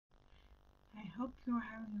hope you're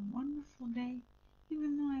having a wonderful day.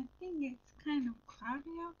 Even though I think it's kind of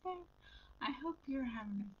cloudy out there, I hope you're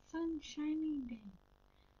having a sunshiny day.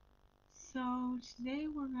 So today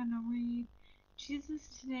we're going to read Jesus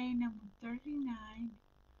Today number 39.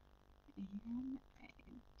 And I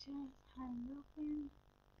just had it open.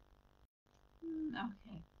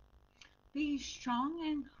 Okay. Be strong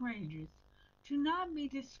and courageous. Do not be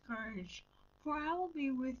discouraged, for I will be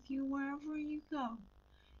with you wherever you go.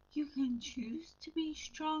 You can choose to be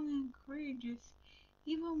strong and courageous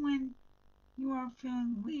even when you are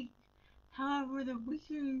feeling weak. However, the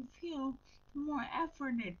weaker you feel, the more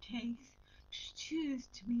effort it takes to choose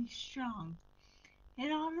to be strong.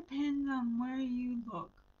 It all depends on where you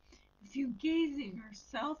look. If you gaze at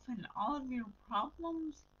yourself and all of your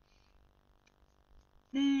problems,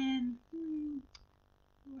 then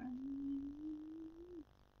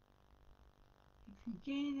if you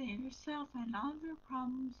gaze at yourself and all of your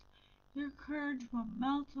problems, your courage will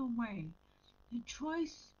melt away. The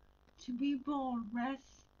choice to be bold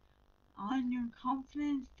rests on your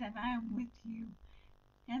confidence that I am with you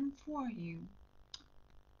and for you.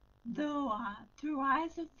 Though through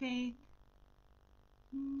eyes of faith,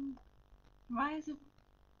 through eyes of,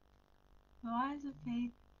 through eyes of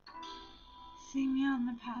faith, see me on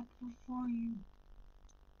the path before you.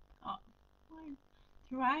 Oh, what?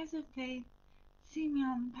 Through eyes of faith, see me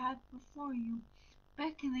on the path before you,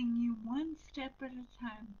 beckoning you one step at a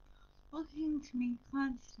time. Looking to me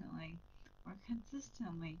constantly or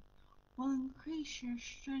consistently will increase your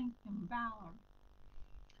strength and valor.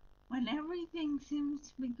 When everything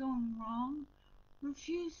seems to be going wrong,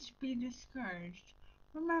 refuse to be discouraged.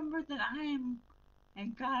 Remember that I am a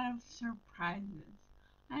God of surprises.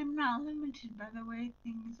 I am not limited by the way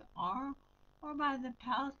things are or by the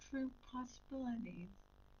paltry possibilities.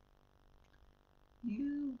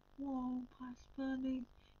 Possibilities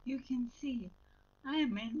you can see. I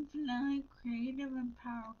am infinitely creative and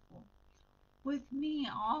powerful. With me,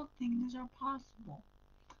 all things are possible.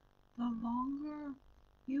 The longer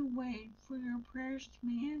you wait for your prayers to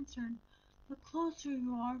be answered, the closer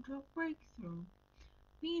you are to a breakthrough.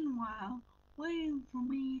 Meanwhile, waiting for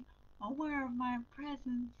me, aware of my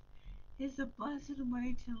presence, is a blessed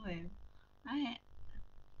way to live. I,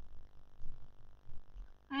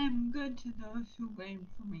 I am good to those who wait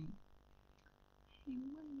for me. Hey,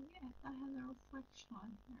 wait, I had a reflection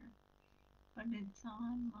on here, but it's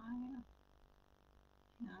on my,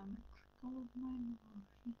 click over my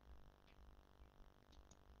devotion.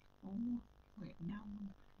 Oh, wait, now I'm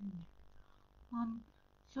putting it.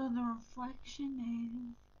 So the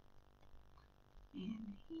reflection is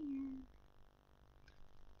in here.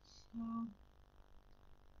 So,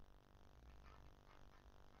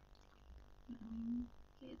 let me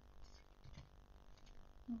get,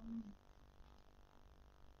 um,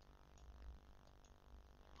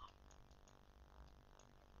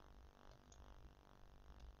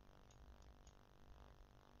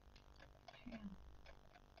 pale.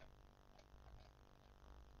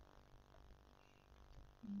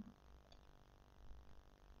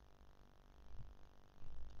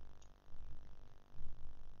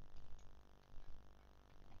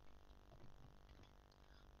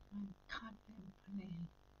 I'm confident putting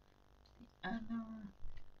the other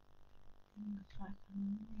thing so I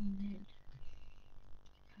can read it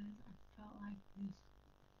because I felt like this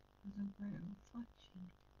was a great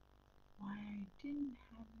reflection. Why I didn't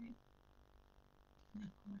have it in the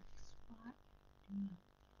correct spot. Mm.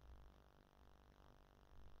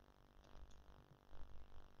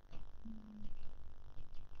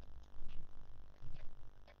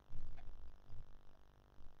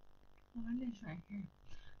 Oh, it is right here.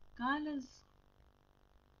 God is.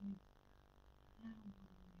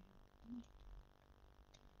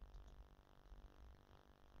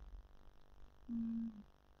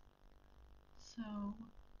 So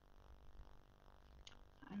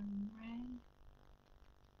I read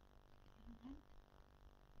that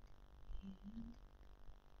and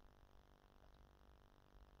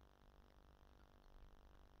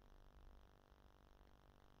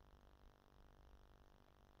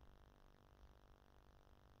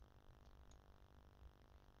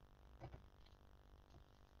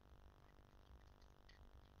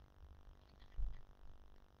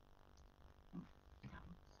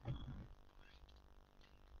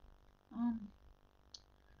um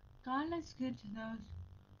God is good to those.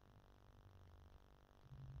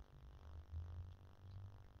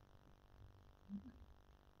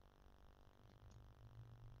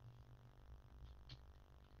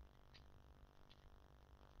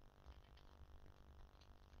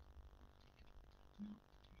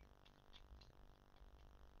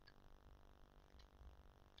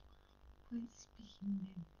 quit speaking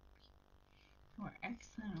then. For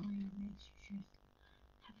excellent readers, you just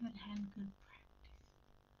haven't had good practice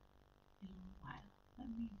in a while. Let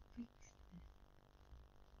me fix this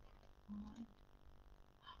one.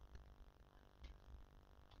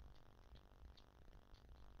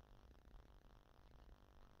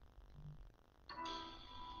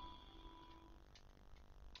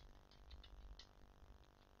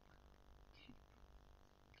 Okay,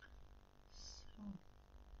 so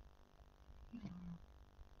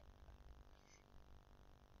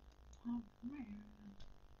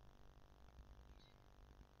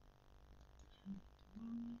your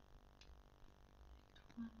palm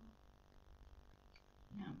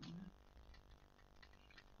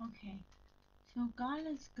Okay, so God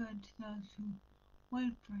is good to those who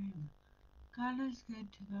wait for Him. God is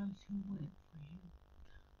good to those who wait for Him.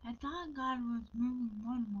 I thought God was moving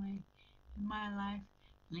one way in my life,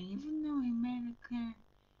 and even though He made it clear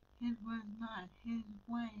it was not His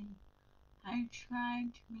way, I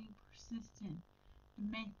tried to be persistent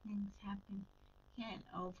and make things happen. Yet,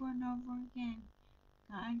 over and over again,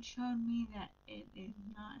 God showed me that it is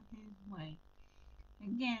not His way.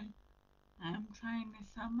 Again, I am trying to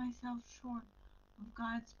sell myself short of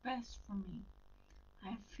God's best for me.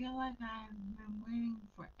 I feel like I have been waiting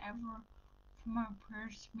forever for my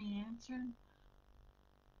prayers to be answered,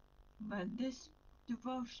 but this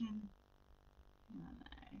devotion,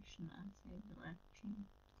 I should not say direction,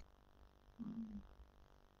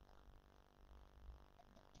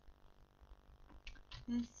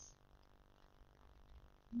 this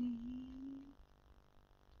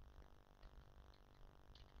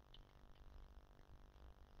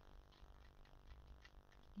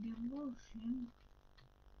devotion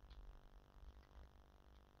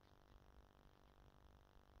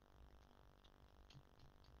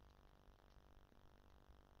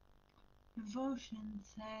devotion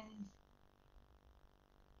says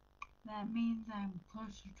that means I'm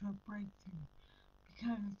closer to a breakthrough.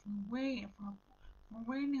 Because if we're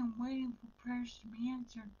waiting and waiting for prayers to be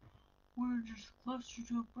answered, we're just closer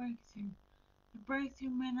to a breakthrough. The breakthrough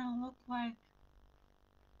may not look like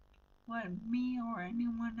what me or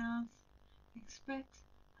anyone else expects,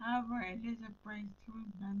 however, it is a breakthrough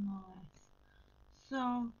nonetheless.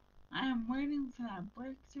 So, I am waiting for that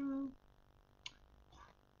breakthrough,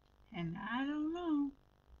 and I don't know.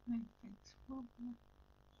 Let me fix problem.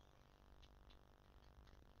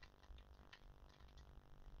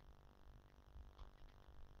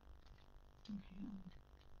 Okay.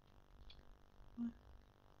 What?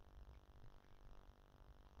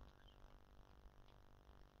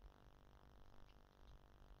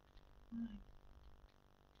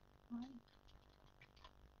 What?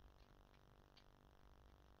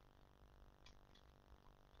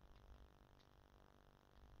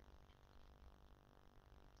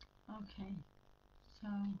 Okay. So,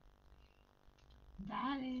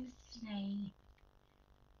 that is today,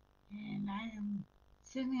 and I am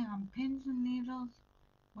sitting on pins and needles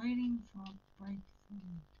waiting for a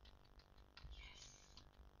breakthrough. Yes.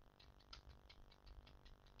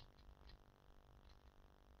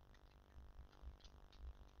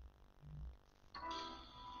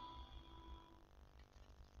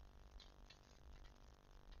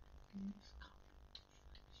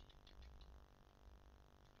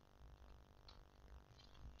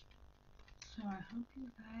 So I hope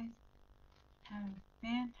you guys have a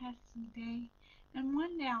fantastic day, and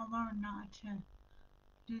one day I'll learn not to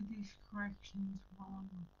do these corrections while I'm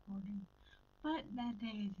recording. But that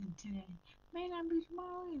day isn't today. May not be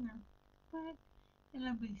tomorrow either, but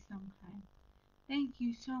it'll be sometime. Thank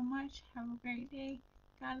you so much. Have a great day.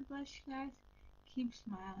 God bless you guys. Keep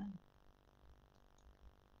smiling.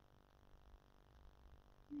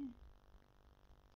 Yeah.